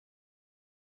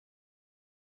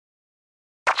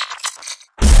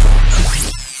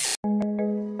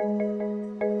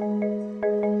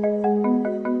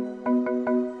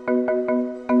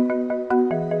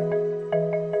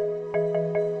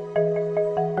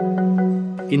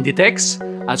Inditex,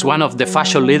 as one of the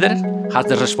fashion leaders, has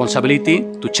the responsibility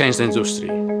to change the industry.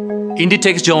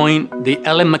 Inditex joined the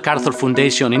Ellen MacArthur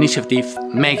Foundation initiative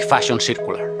Make Fashion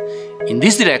Circular. In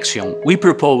this direction, we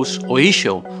propose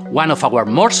Oysho, one of our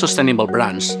more sustainable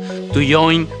brands, to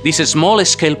join this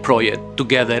small-scale project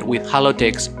together with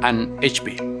Hallotex and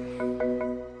HP.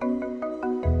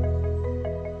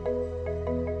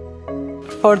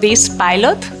 For this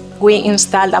pilot, we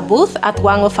installed a booth at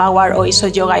one of our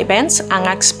Oysho yoga events and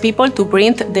asked people to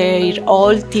bring their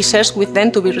old t-shirts with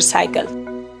them to be recycled.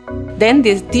 Then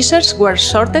the t-shirts were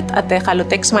sorted at the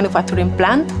Hallotex manufacturing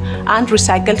plant and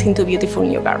recycled into beautiful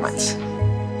new garments.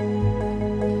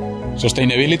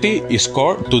 Sustainability is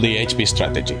core to the HP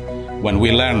strategy. When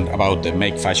we learned about the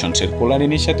Make Fashion Circular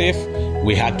initiative,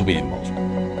 we had to be involved.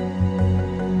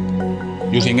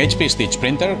 Using HP Stitch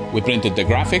printer, we printed the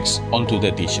graphics onto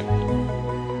the t-shirt.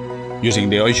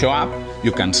 Using the Oysho app,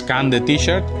 you can scan the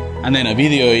t-shirt and then a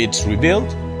video is revealed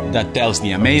that tells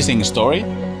the amazing story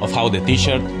of how the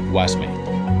t-shirt was made.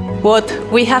 What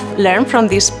we have learned from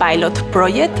this pilot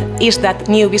project is that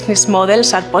new business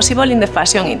models are possible in the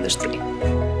fashion industry.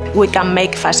 We can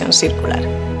make fashion circular.